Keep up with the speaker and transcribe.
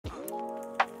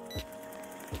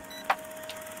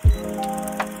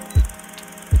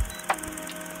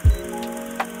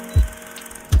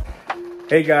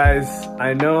Hey guys,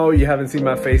 I know you haven't seen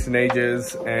my face in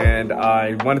ages, and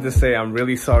I wanted to say I'm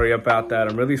really sorry about that.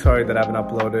 I'm really sorry that I haven't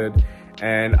uploaded,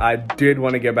 and I did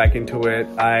want to get back into it.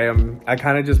 I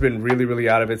kind of just been really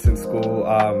out of it since school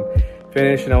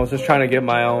finished, and I was just trying to get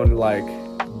my own like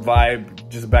vibe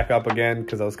just back up again,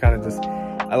 because I was kind of just,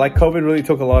 COVID really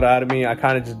took a lot out of me. I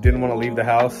kind of just didn't want to leave the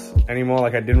house anymore.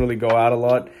 Like, I didn't really go out a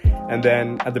lot. And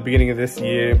then at the beginning of this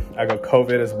year, I got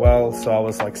COVID as well. So I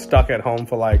was like stuck at home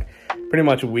for like pretty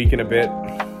much a week and a bit,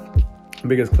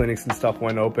 because clinics and stuff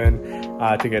weren't open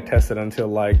to get tested until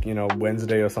like, you know,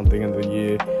 Wednesday or something in the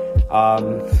year.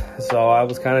 So I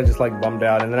was kind of just like bummed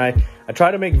out. And then I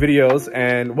tried to make videos,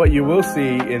 and what you will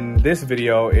see in this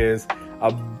video is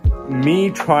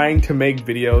me trying to make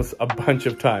videos a bunch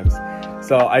of times.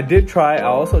 So I did try. I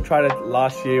also tried it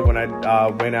last year when I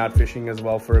went out fishing as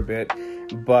well for a bit.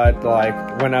 But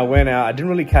like when I went out, I didn't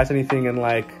really catch anything, and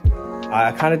like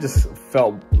I kind of just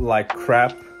felt like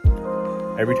crap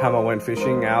every time I went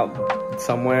fishing out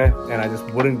somewhere, and I just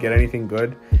wouldn't get anything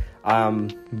good.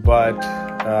 But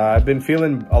I've been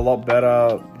feeling a lot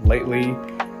better lately,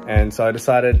 and so I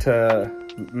decided to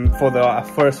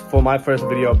for my first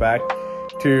video back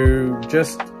to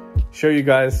just show you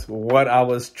guys what I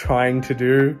was trying to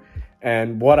do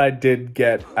and what I did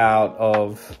get out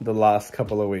of the last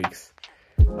couple of weeks.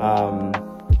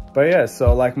 But yeah,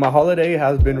 so like my holiday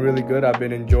has been really good. I've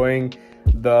been enjoying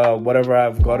whatever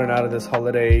I've gotten out of this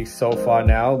holiday so far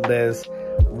now. There's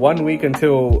 1 week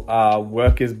until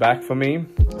work is back for me,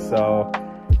 so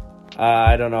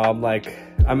I don't know,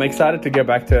 I'm excited to get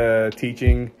back to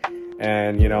teaching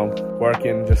and, you know,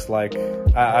 working. Just like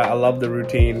I love the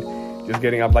routine, just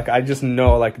getting up. Like, I just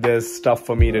know like there's stuff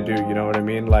for me to do, you know what I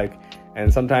mean? Like,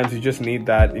 and sometimes you just need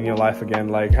that in your life again.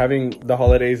 Like, having the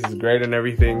holidays is great and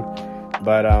everything,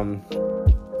 but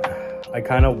I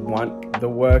kind of want the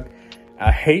work.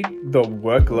 I hate the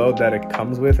workload that it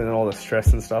comes with and all the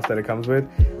stress and stuff that it comes with.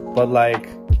 But like,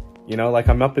 you know, like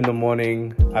I'm up in the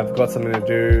morning, I've got something to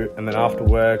do, and then after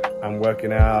work I'm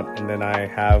working out, and then I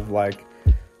have like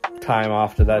time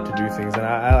after that to do things. And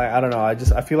I don't know,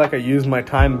 I feel like I use my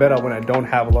time better when I don't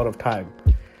have a lot of time.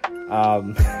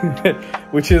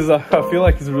 Which is, I feel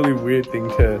like is a really weird thing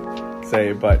to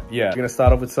say, but yeah. I'm gonna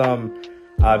start off with some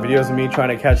videos of me trying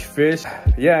to catch fish.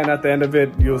 Yeah, and at the end of it,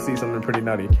 you'll see something pretty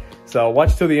nutty. So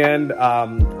watch till the end.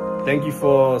 Thank you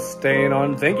for staying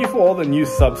on. Thank you for all the new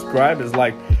subscribers.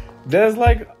 Like, there's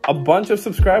like a bunch of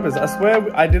subscribers. I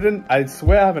swear I haven't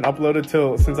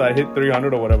uploaded since I hit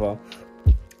 300 or whatever.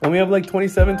 And we have like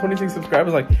 27, 26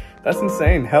 subscribers. Like, that's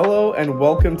insane. Hello and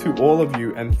welcome to all of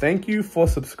you. And thank you for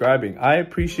subscribing. I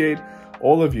appreciate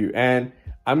all of you. And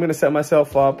I'm going to set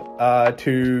myself up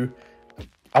to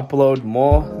upload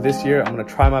more this year. I'm going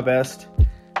to try my best.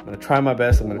 I'm going to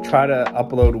try to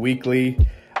upload weekly.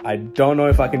 I don't know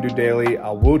if I can do daily. I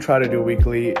will try to do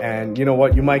weekly. And you know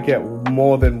what? You might get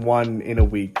more than one in a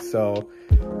week. So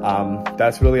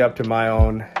that's really up to my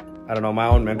own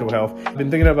mental health.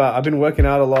 I've been working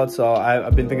out a lot, so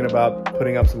I've been thinking about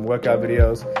putting up some workout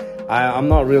videos. I'm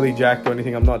not really jacked or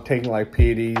anything. I'm not taking like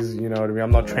PEDs, you know what I mean?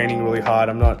 I'm not training really hard.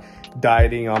 I'm not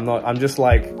dieting. I'm just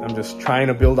trying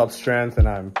to build up strength, and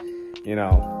I'm, you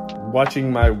know,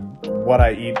 watching what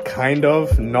I eat, kind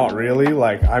of, not really.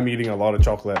 Like, I'm eating a lot of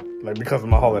chocolate, like, because of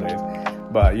my holidays.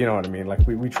 But you know what I mean? Like,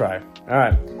 we try. All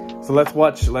right, so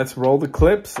let's roll the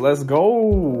clips. Let's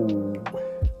go.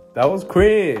 That was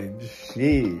cringe.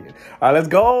 Shit. All right, let's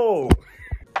go.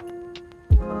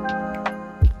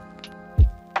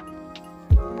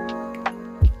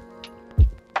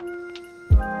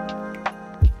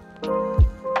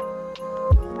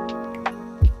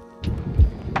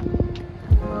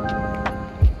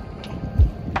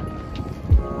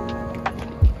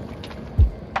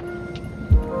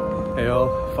 Hey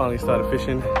y'all, finally started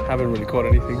fishing. Haven't really caught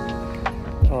anything.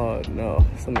 Oh no,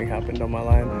 something happened on my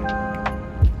line.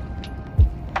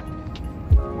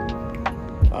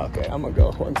 Okay, I'm gonna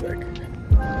go. 1 sec.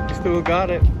 You still got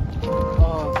it.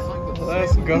 Oh,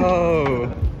 let's go.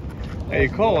 Hey, you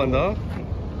caught one though.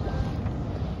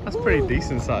 That's pretty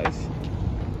decent size.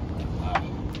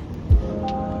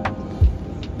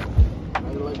 I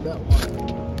like that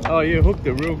one. Oh, you hooked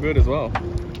it real good as well.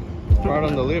 Right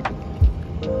on the lip.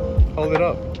 Hold it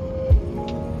up.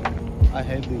 I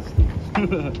hate these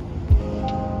things.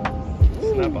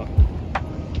 Snapper.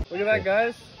 Look at that,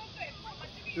 guys.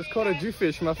 Just caught a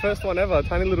jewfish, my first one ever,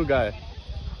 tiny little guy.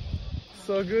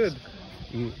 So good.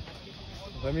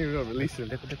 Let me release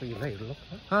him.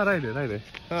 Ah, right there.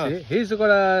 Ah. See, he's got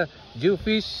a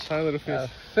jewfish. Tiny little fish.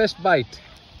 First bite.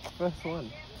 First one.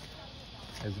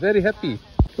 He's very happy.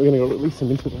 We're gonna go release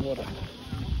him into the water.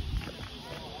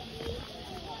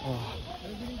 Oh.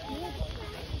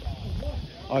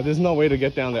 Oh, there's no way to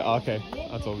get down there. Okay,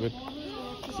 that's all good.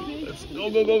 Let's go,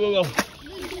 go, go, go, go.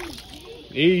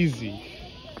 Easy.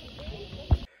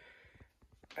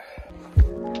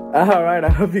 All right, I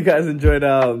hope you guys enjoyed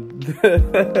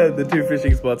the two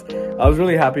fishing spots. I was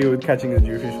really happy with catching the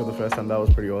jewfish for the first time. That was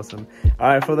pretty awesome. All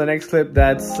right, for the next clip,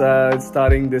 that's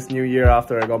starting this new year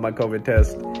after I got my COVID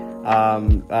test.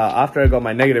 After I got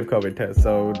my negative COVID test,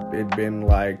 so it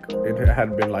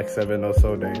had been like 7 or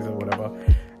so days or whatever.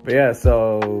 But yeah,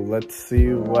 so let's see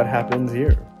what happens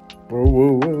here. Whoa,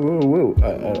 whoa, whoa, whoa, whoa.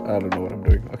 I don't know what I'm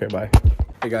doing. Okay, bye.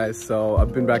 Hey guys, so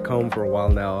I've been back home for a while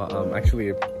now. Actually,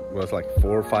 it was like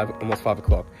 4 or 5, almost 5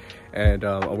 o'clock. And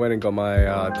I went and got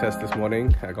my test this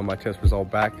morning. I got my test result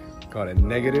back. Got a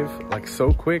negative, like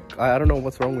so quick. I don't know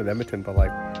what's wrong with Edmonton, but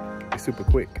like it's super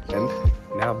quick. And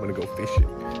now I'm gonna go fishing.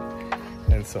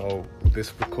 And so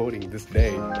this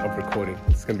day of recording,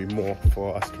 it's gonna be more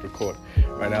for us to record.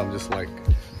 Right now I'm just like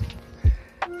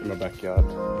in my backyard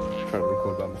trying to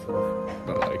record by myself.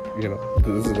 But like, you know,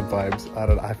 this is the vibes.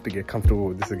 I have to get comfortable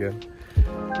with this again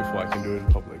before I can do it in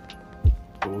public.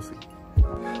 But we'll see.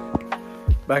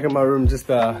 Back in my room, just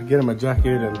getting my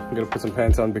jacket, and I'm gonna put some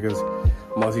pants on because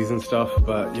muzzies and stuff.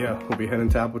 But yeah, we'll be heading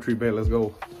to Apple Tree Bay. Let's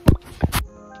go.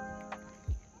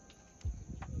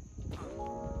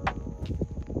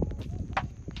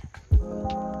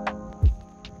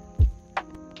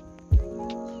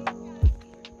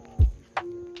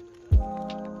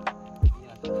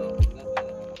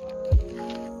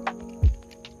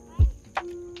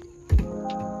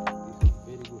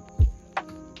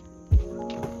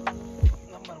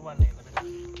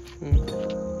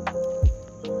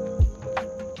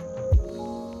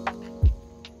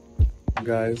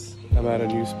 Guys, I'm at a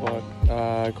new spot.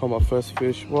 I caught my first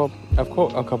fish. Well, I've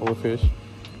caught a couple of fish,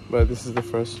 but this is the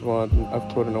first one I've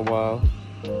caught in a while.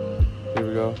 Here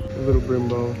we go. A little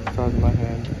brimbo, size of my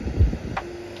hand.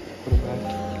 Put it back.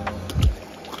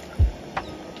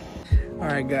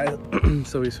 Alright guys,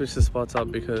 so we switched the spots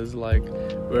up because like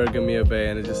we're at Gamia Bay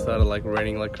and it just started like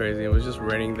raining like crazy. It was just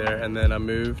raining there, and then I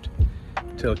moved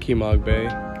to Kimog Bay.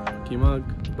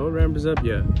 Kimog boat ramp is up,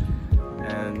 yeah.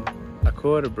 And I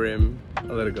caught a brim, I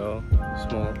let it go,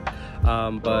 small.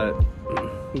 But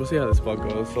we'll see how this spot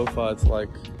goes. So far it's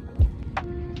like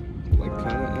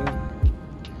kind of,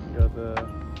 got the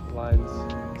lines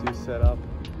to set up.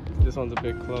 This one's a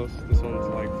bit close, this one's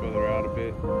like further out a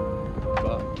bit,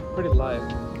 but pretty light.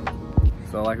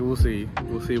 So like we'll see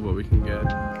what we can get.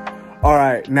 All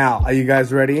right, now are you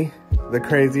guys ready? The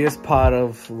craziest part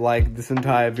of like this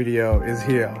entire video is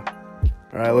here.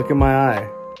 All right, look at my eye.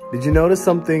 Did you notice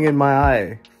something in my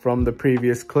eye from the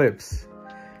previous clips?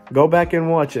 Go back and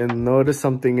watch and notice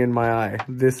something in my eye,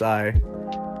 this eye.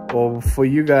 Or for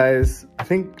you guys, I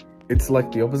think it's like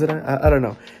the opposite eye, I don't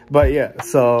know. But yeah,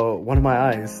 so one of my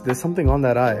eyes, there's something on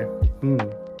that eye.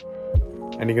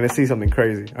 And you're gonna see something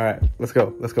crazy. All right, let's go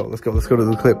to the clip. Let's go to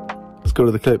the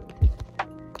clip.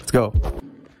 Let's go.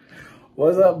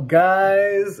 What's up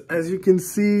guys? As you can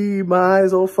see, my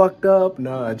eyes all fucked up.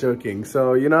 Nah, joking.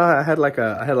 So you know, I had like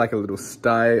a little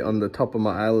sty on the top of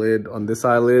my eyelid, on this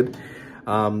eyelid,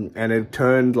 and it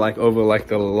turned like over like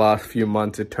the last few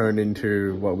months, it turned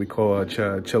into what we call a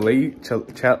chalazion.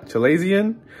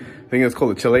 I think it's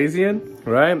called a chalazion,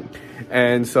 right?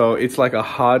 And so it's like a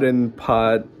hardened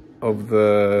part of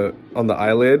on the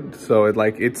eyelid, so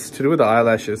it's to do with the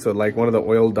eyelashes. So like one of the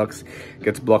oil ducts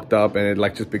gets blocked up and it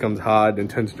like just becomes hard and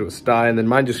turns into a sty, and then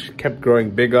mine just kept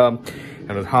growing bigger and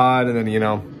it was hard, and then you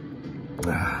know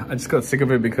I just got sick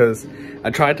of it because I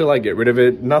tried to like get rid of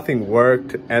it, nothing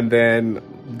worked. And then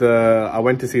I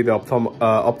went to see the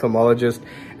ophthalmologist,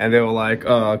 and they were like,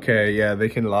 oh okay, yeah, they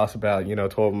can last about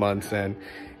 12 months,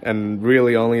 and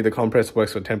really only the compress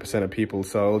works for 10% of people,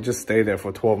 so it'll just stay there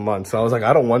for 12 months. So I was like,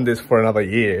 I don't want this for another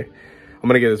year. I'm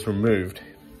gonna get this removed.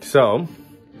 So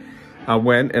I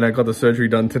went and I got the surgery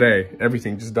done today.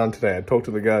 Everything just done today. I talked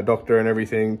to the doctor and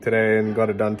everything today and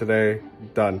got it done today.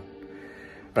 Done.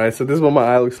 All right, so this is what my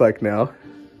eye looks like now.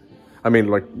 I mean,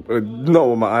 like, not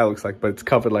what my eye looks like, but it's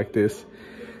covered like this.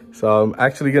 So I'm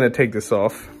actually gonna take this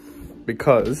off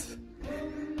because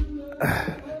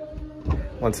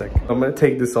one sec. I'm gonna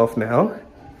take this off now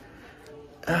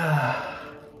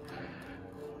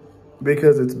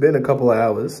because it's been a couple of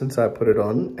hours since I put it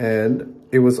on, and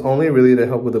it was only really to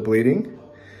help with the bleeding,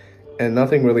 and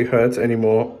nothing really hurts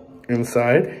anymore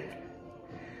inside.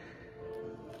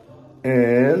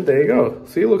 And there you go.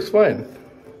 See, it looks fine.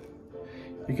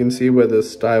 You can see where the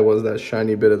sty was, that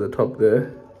shiny bit at the top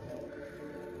there.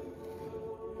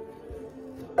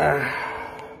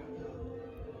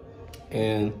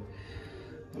 And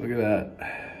look at that.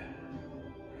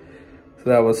 So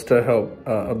that was to help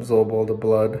absorb all the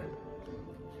blood.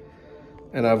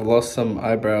 And I've lost some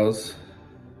eyebrows.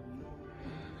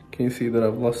 Can you see that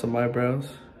I've lost some eyebrows?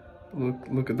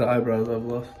 Look at the eyebrows I've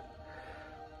lost.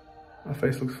 My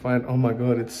face looks fine. Oh my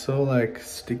god, it's so like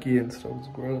sticky and stuff. It's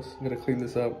gross. I'm gonna clean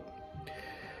this up.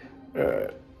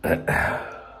 Alright.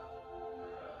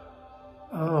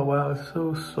 Oh wow, it's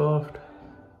so soft.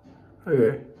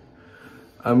 Okay.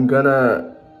 I'm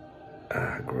gonna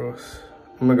gross.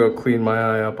 I'm gonna go clean my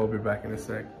eye up. I'll be back in a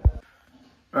sec.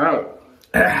 Alright.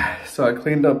 So I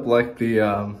cleaned up like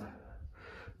the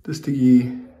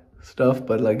sticky stuff,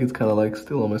 but like it's kind of like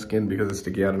still on my skin because it's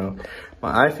sticky. I don't know.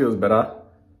 My eye feels better.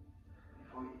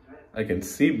 I can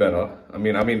see better. I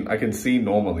mean, I can see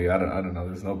normally. I don't know.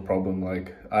 There's no problem.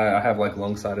 Like I have like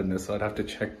long-sightedness, so I'd have to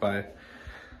check by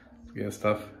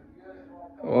stuff.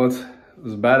 Well, it's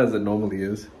as bad as it normally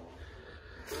is.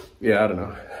 Yeah, I don't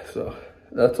know. So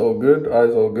that's all good.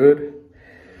 Eyes all good.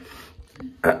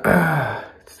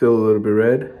 It's still a little bit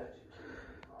red.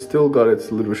 Still got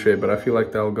its little shape, but I feel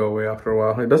like that'll go away after a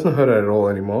while. It doesn't hurt at all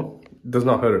anymore. It does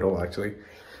not hurt at all, actually.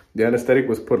 The anesthetic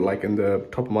was put like in the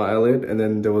top of my eyelid, and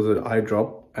then there was an eye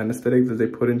drop anesthetic that they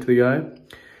put into the eye.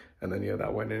 And then yeah,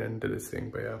 that went in and did its thing.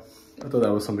 But yeah, I thought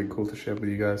that was something cool to share with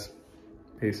you guys.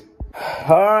 Peace.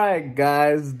 All right,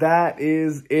 guys, that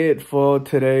is it for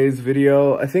today's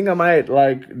video. I think I might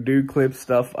like do clip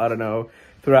stuff, I don't know,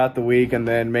 throughout the week and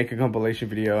then make a compilation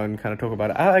video and kind of talk about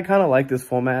it. I kind of like this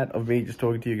format of me just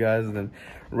talking to you guys and then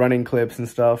running clips and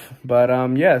stuff. But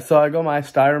yeah, so I got my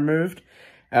sty removed.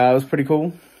 It was pretty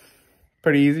cool,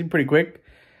 pretty easy, pretty quick.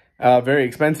 Very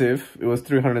expensive. It was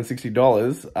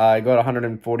 $360. I got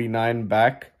 $149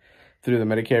 back through the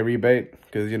Medicare rebate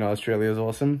because, you know, Australia is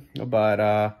awesome.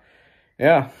 But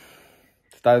yeah,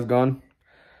 sty's gone.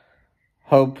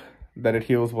 Hope that it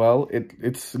heals well.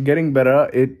 It's getting better.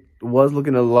 It was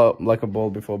looking a lot like a ball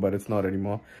before, but it's not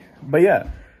anymore. But yeah,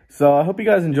 so I hope you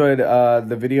guys enjoyed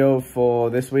the video for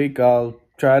this week. I'll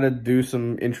try to do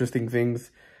some interesting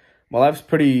things. My life's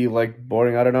pretty like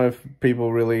boring. I don't know if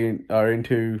people really are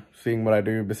into seeing what I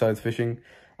do besides fishing.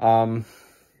 But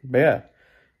yeah,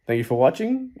 thank you for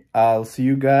watching. I'll see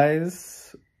you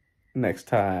guys next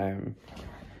time.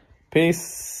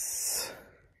 Peace.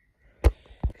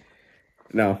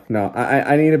 No,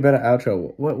 I need a better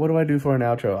outro. What do I do for an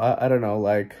outro? I don't know,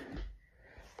 like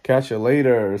catch you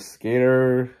later,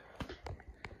 skater.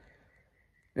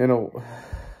 You know.